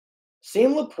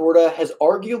Sam LaPorta has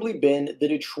arguably been the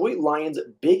Detroit Lions'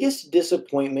 biggest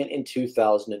disappointment in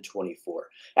 2024.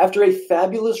 After a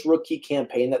fabulous rookie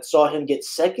campaign that saw him get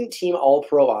second team All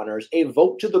Pro honors, a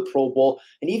vote to the Pro Bowl,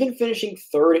 and even finishing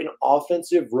third in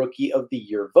Offensive Rookie of the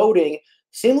Year voting,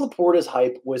 Sam LaPorta's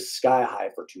hype was sky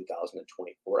high for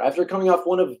 2024. After coming off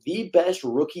one of the best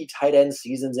rookie tight end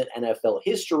seasons in NFL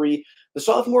history, the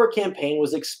sophomore campaign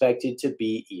was expected to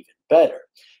be even better.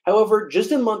 However,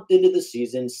 just a month into the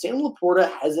season, Sam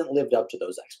LaPorta hasn't lived up to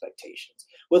those expectations.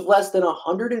 With less than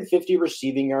 150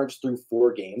 receiving yards through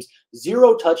 4 games,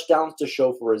 0 touchdowns to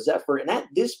show for his effort, and at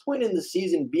this point in the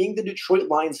season, being the Detroit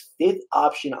Lions' fifth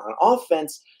option on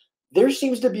offense, there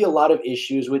seems to be a lot of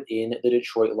issues within the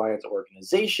Detroit Lions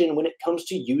organization when it comes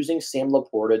to using Sam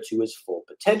LaPorta to his full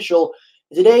potential.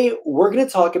 Today, we're going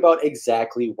to talk about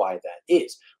exactly why that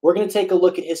is. We're going to take a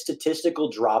look at his statistical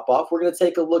drop off. We're going to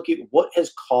take a look at what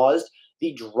has caused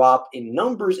the drop in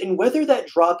numbers and whether that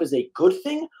drop is a good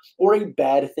thing or a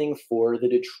bad thing for the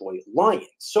Detroit Lions.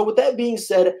 So, with that being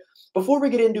said, before we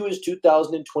get into his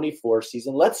 2024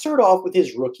 season, let's start off with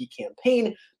his rookie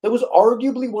campaign that was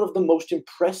arguably one of the most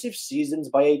impressive seasons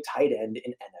by a tight end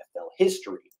in NFL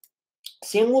history.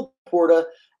 Sam LaPorta,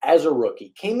 as a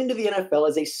rookie, came into the NFL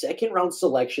as a second-round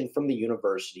selection from the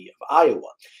University of Iowa.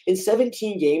 In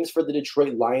 17 games for the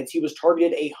Detroit Lions, he was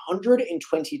targeted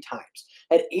 120 times,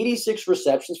 had 86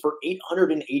 receptions for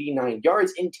 889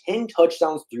 yards and 10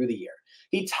 touchdowns through the year.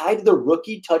 He tied the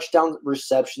rookie touchdown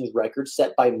receptions record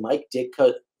set by Mike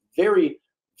Ditka very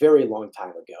long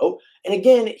time ago. And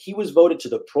again, he was voted to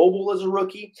the Pro Bowl as a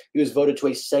rookie. He was voted to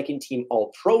a second team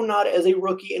All Pro nod as a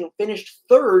rookie and finished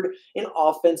third in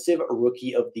Offensive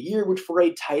Rookie of the Year, which for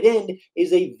a tight end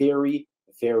is a very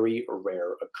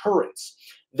rare occurrence.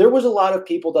 There was a lot of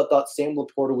people that thought Sam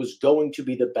LaPorta was going to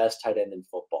be the best tight end in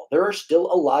football. There are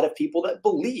still a lot of people that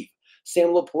believe Sam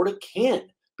LaPorta can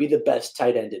be the best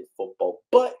tight end in football.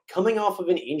 But coming off of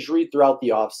an injury throughout the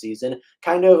offseason,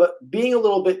 kind of being a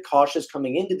little bit cautious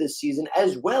coming into this season,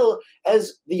 as well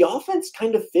as the offense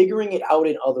kind of figuring it out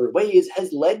in other ways,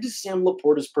 has led to Sam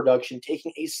LaPorta's production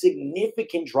taking a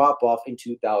significant drop off in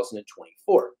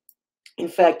 2024. In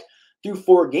fact, through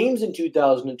 4 games in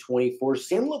 2024,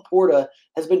 Sam LaPorta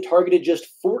has been targeted just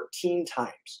 14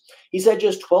 times. He's had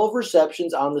just 12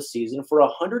 receptions on the season for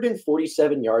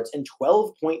 147 yards and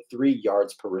 12.3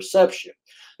 yards per reception.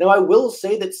 Now, I will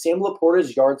say that Sam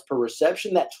LaPorta's yards per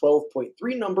reception, that 12.3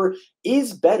 number,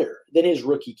 is better than his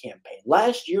rookie campaign.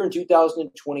 Last year in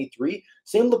 2023,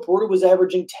 Sam LaPorta was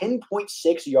averaging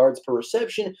 10.6 yards per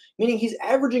reception, meaning he's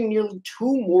averaging nearly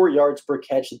 2 more yards per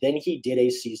catch than he did a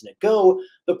season ago.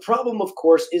 The problem, of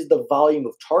course, is the volume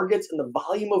of targets, and the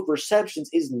volume of receptions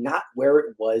is not where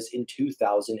it was in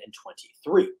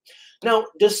 2023. Now,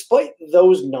 despite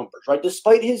those numbers, right,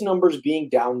 despite his numbers being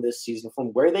down this season from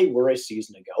where they were a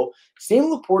season ago, Sam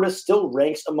LaPorta still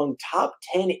ranks among top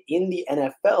 10 in the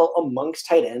NFL amongst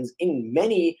tight ends in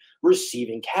many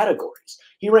receiving categories.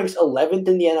 He ranks 11th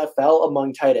in the NFL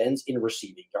among tight ends in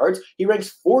receiving yards. He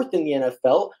ranks 4th in the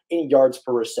NFL in yards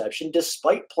per reception,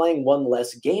 despite playing one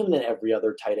less game than every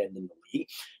other tight end in the league.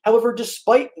 However,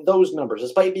 despite those numbers,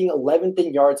 despite being 11th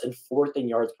in yards and 4th in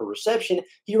yards per reception,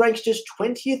 he ranks just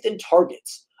 20th in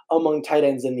targets among tight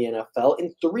ends in the NFL.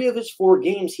 In 3 of his 4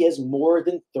 games, he has more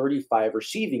than 35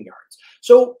 receiving yards.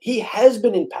 So he has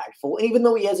been impactful. Even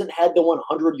though he hasn't had the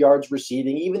 100 yards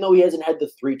receiving, even though he hasn't had the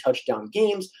 3 touchdown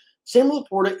games, Sam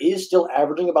LaPorta is still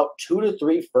averaging about 2 to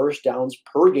 3 first downs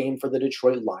per game for the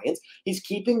Detroit Lions. He's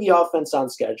keeping the offense on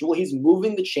schedule. He's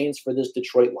moving the chains for this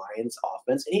Detroit Lions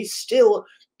offense, and he's still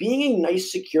being a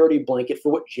nice security blanket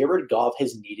for what Jared Goff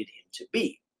has needed him to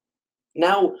be.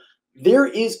 Now, there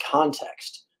is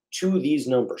context to these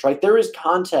numbers, right? There is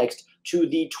context to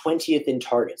the 20th in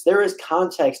targets. There is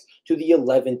context to the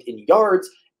 11th in yards.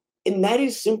 And that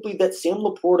is simply that Sam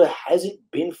LaPorta hasn't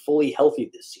been fully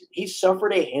healthy this season. He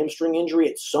suffered a hamstring injury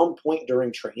at some point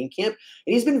during training camp,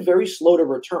 and he's been very slow to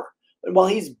return. But while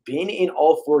he's been in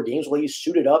all 4 games, while he's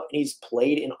suited up and he's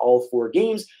played in all 4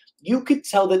 games, you could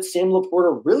tell that Sam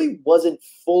LaPorta really wasn't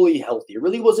fully healthy,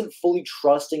 really wasn't fully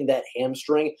trusting that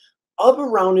hamstring up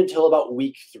around until about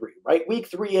week 3, right? Week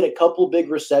 3, he had a couple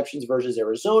big receptions versus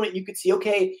Arizona. You could see,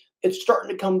 okay, it's starting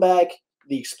to come back.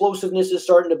 The explosiveness is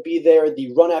starting to be there.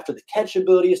 The run after the catch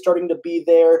ability is starting to be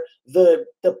there. The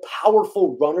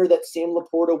powerful runner that Sam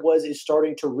LaPorta was is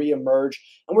starting to reemerge.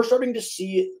 And we're starting to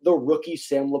see the rookie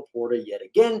Sam LaPorta yet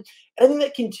again. And I think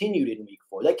that continued in week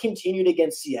 4. That continued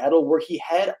against Seattle, where he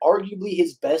had arguably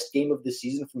his best game of the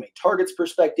season from a targets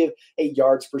perspective, a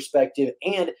yards perspective,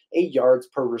 and a yards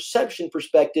per reception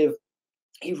perspective.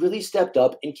 he really stepped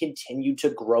up and continued to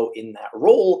grow in that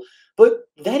role. But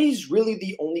that is really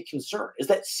the only concern, is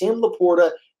that Sam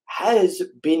Laporta has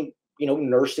been,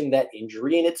 nursing that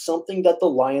injury, and it's something that the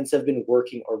Lions have been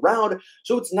working around.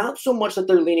 So it's not so much that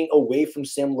they're leaning away from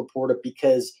Sam Laporta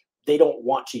because they don't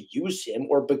want to use him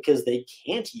or because they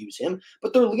can't use him,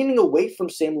 but they're leaning away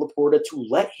from Sam Laporta to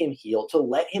let him heal, to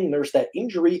let him nurse that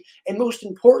injury, and most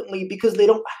importantly, because they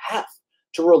don't have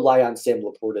to rely on Sam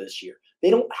Laporta this year. They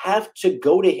don't have to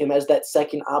go to him as that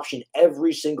second option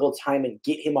every single time and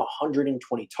get him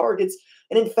 120 targets.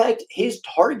 And in fact, his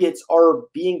targets are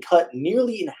being cut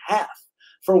nearly in half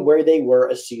from where they were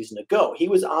a season ago. He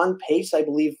was on pace, I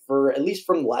believe, for at least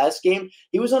from last game,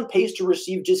 he was on pace to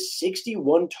receive just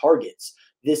 61 targets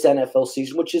this NFL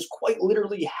season, which is quite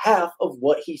literally half of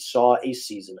what he saw a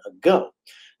season ago.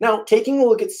 Now, taking a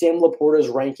look at Sam Laporta's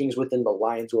rankings within the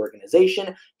Lions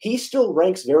organization, he still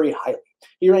ranks very highly.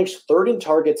 He ranks third in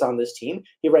targets on this team.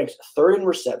 He ranks third in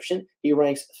reception. He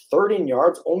ranks third in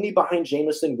yards, only behind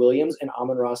Jamison Williams and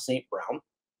Amon-Ra St. Brown.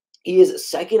 He is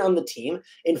second on the team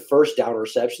in first down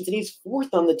receptions, and he's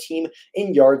fourth on the team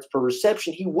in yards per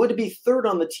reception. He would be third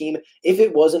on the team if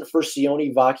it wasn't for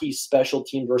Sione Vaki's special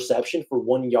team reception for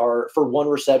 1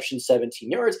 reception, 17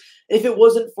 yards. And if it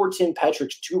wasn't for Tim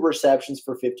Patrick's 2 receptions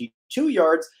for 52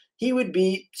 yards, he would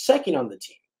be second on the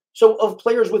team. So of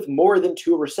players with more than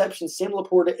 2 receptions, Sam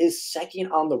Laporta is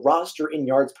second on the roster in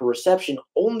yards per reception,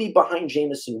 only behind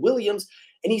Jamison Williams,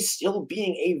 and he's still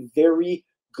being a very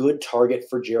good target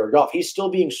for Jared Goff. He's still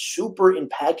being super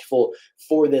impactful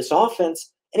for this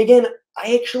offense. And again,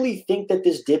 I actually think that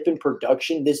this dip in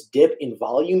production, this dip in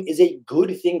volume is a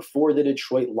good thing for the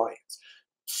Detroit Lions.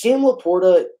 Sam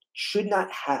Laporta should not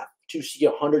have to see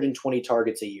 120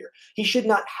 targets a year. He should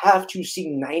not have to see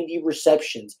 90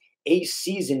 receptions a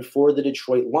season for the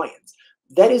Detroit Lions.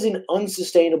 That is an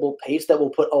unsustainable pace that will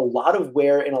put a lot of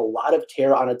wear and a lot of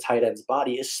tear on a tight end's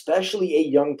body, especially a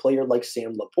young player like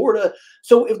Sam Laporta.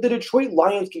 So if the Detroit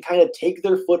Lions can kind of take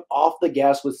their foot off the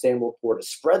gas with Sam Laporta,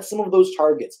 spread some of those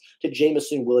targets to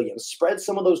Jamison Williams, spread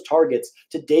some of those targets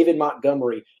to David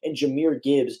Montgomery and Jahmyr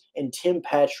Gibbs and Tim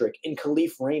Patrick and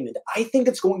Khalif Raymond, I think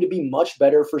it's going to be much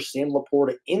better for Sam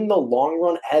Laporta in the long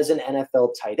run as an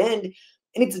NFL tight end.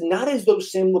 And it's not as though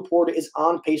Sam Laporta is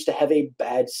on pace to have a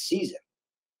bad season.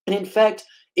 And in fact,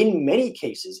 in many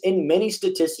cases, in many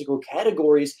statistical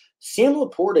categories, Sam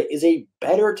Laporta is a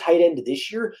better tight end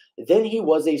this year than he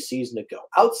was a season ago.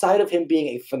 Outside of him being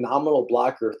a phenomenal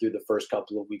blocker through the first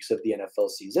couple of weeks of the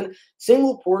NFL season, Sam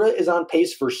Laporta is on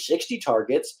pace for 60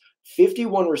 targets,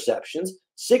 51 receptions,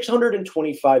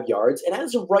 625 yards, and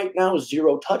as of right now,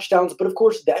 0 touchdowns. But of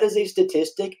course, that is a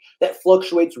statistic that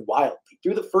fluctuates wildly.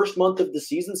 Through the first month of the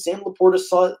season, Sam Laporta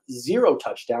saw 0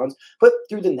 touchdowns, but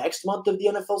through the next month of the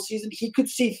NFL season, he could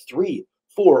see 3,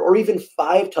 4, or even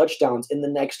 5 touchdowns in the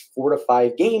next 4 to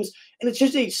 5 games. And it's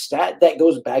just a stat that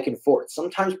goes back and forth.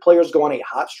 Sometimes players go on a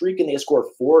hot streak and they score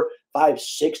 4, 5,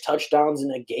 6 touchdowns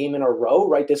in a game in a row,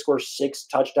 right? They score 6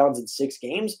 touchdowns in 6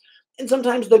 games. And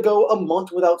sometimes they go a month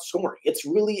without scoring. It's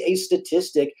really a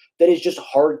statistic that is just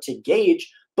hard to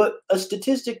gauge. But a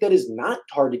statistic that is not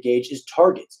hard to gauge is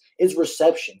targets, is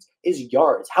receptions, is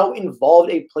yards, how involved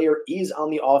a player is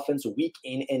on the offense week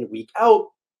in and week out.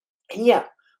 And yeah,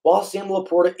 while Sam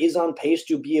Laporta is on pace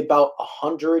to be about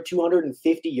 100,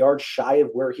 250 yards shy of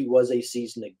where he was a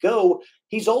season ago,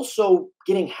 he's also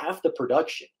getting half the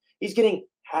production. He's getting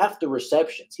half the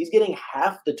receptions. He's getting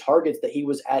half the targets that he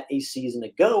was at a season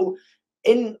ago.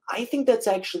 And I think that's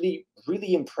actually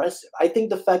really impressive. I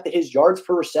think the fact that his yards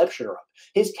per reception are up,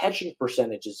 his catching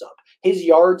percentage is up, his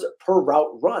yards per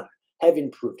route run have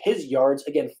improved, his yards,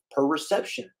 again, per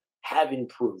reception have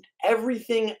improved.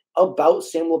 Everything about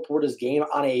Sam Laporta's game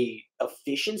on a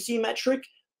efficiency metric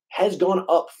has gone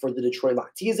up for the Detroit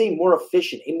Lions. He is a more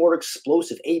efficient, a more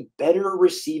explosive, a better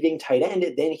receiving tight end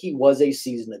than he was a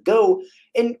season ago.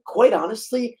 And quite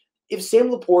honestly, if Sam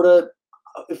Laporta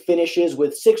finishes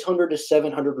with 600 to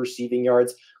 700 receiving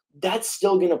yards, that's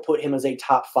still going to put him as a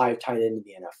top 5 tight end in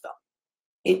the NFL.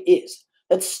 It is.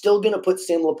 That's still going to put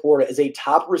Sam Laporta as a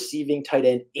top receiving tight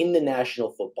end in the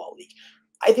National Football League.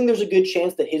 I think there's a good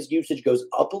chance that his usage goes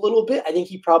up a little bit. I think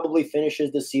he probably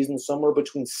finishes the season somewhere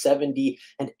between 70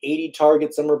 and 80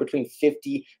 targets, somewhere between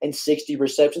 50 and 60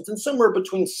 receptions, and somewhere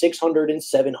between 600 and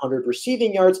 700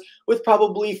 receiving yards, with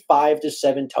probably 5 to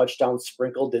 7 touchdowns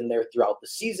sprinkled in there throughout the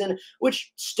season,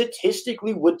 which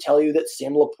statistically would tell you that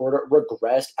Sam Laporta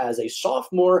regressed as a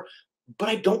sophomore. But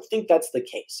I don't think that's the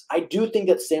case. I do think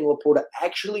that Sam Laporta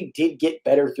actually did get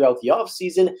better throughout the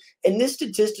offseason, and this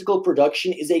statistical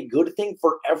production is a good thing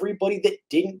for everybody that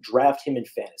didn't draft him in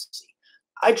fantasy.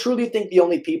 I truly think the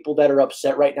only people that are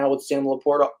upset right now with Sam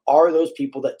LaPorta are those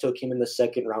people that took him in the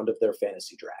second round of their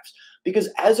fantasy drafts. Because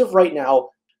as of right now,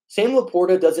 Sam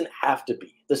LaPorta doesn't have to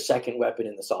be the second weapon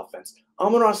in this offense.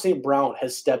 Amon-Ra St. Brown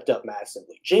has stepped up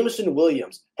massively. Jameson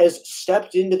Williams has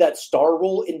stepped into that star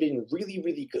role and been really,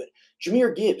 really good.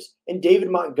 Jahmyr Gibbs and David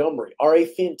Montgomery are a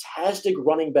fantastic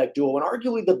running back duo and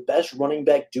arguably the best running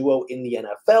back duo in the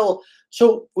NFL.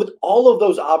 So with all of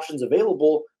those options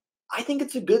available, I think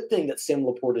it's a good thing that Sam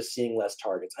LaPorta is seeing less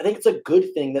targets. I think it's a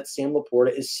good thing that Sam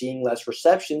LaPorta is seeing less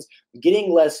receptions,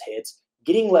 getting less hits,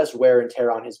 getting less wear and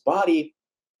tear on his body.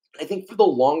 I think for the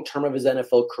long term of his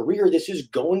NFL career, this is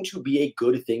going to be a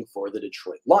good thing for the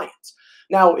Detroit Lions.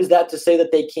 Now, is that to say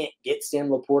that they can't get Sam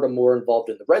LaPorta more involved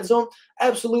in the red zone?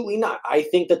 Absolutely not. I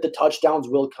think that the touchdowns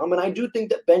will come, and I do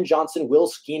think that Ben Johnson will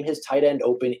scheme his tight end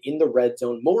open in the red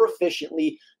zone more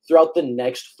efficiently throughout the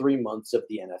next 3 months of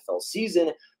the NFL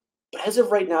season. But as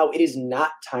of right now, it is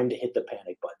not time to hit the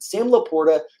panic button. Sam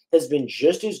LaPorta has been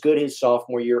just as good his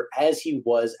sophomore year as he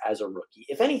was as a rookie.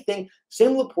 If anything,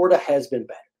 Sam LaPorta has been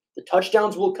better. The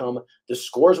touchdowns will come, the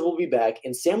scores will be back,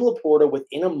 and Sam LaPorta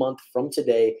within a month from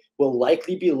today will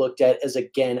likely be looked at as,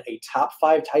 again, a top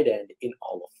 5 tight end in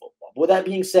all of football. But with that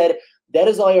being said, that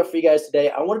is all I have for you guys today.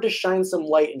 I wanted to shine some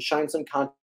light and shine some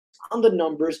context on the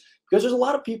numbers because there's a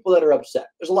lot of people that are upset.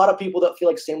 There's a lot of people that feel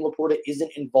like Sam LaPorta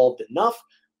isn't involved enough.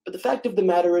 But the fact of the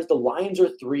matter is the Lions are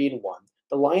 3-1.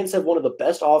 The Lions have one of the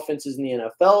best offenses in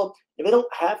the NFL. If they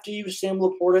don't have to use Sam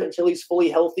LaPorta until he's fully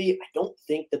healthy, I don't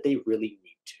think that they really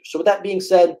need to. So with that being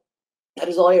said, that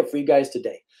is all I have for you guys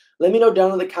today. Let me know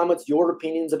down in the comments your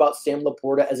opinions about Sam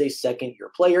LaPorta as a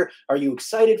second-year player. Are you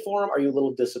excited for him? Are you a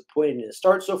little disappointed in his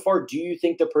start so far? Do you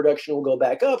think the production will go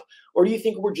back up? Or do you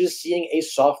think we're just seeing a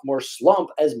sophomore slump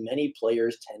as many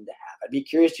players tend to have? I'd be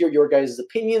curious to hear your guys'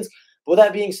 opinions. But with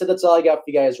that being said, that's all I got for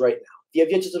you guys right now. If you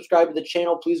have yet to subscribe to the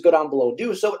channel, please go down below.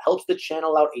 Do so. It helps the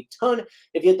channel out a ton.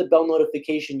 If you hit the bell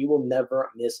notification, you will never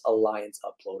miss a Lions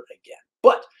upload again.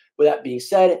 But with that being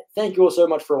said, thank you all so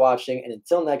much for watching. And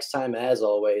until next time, as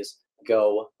always,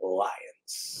 go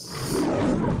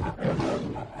Lions.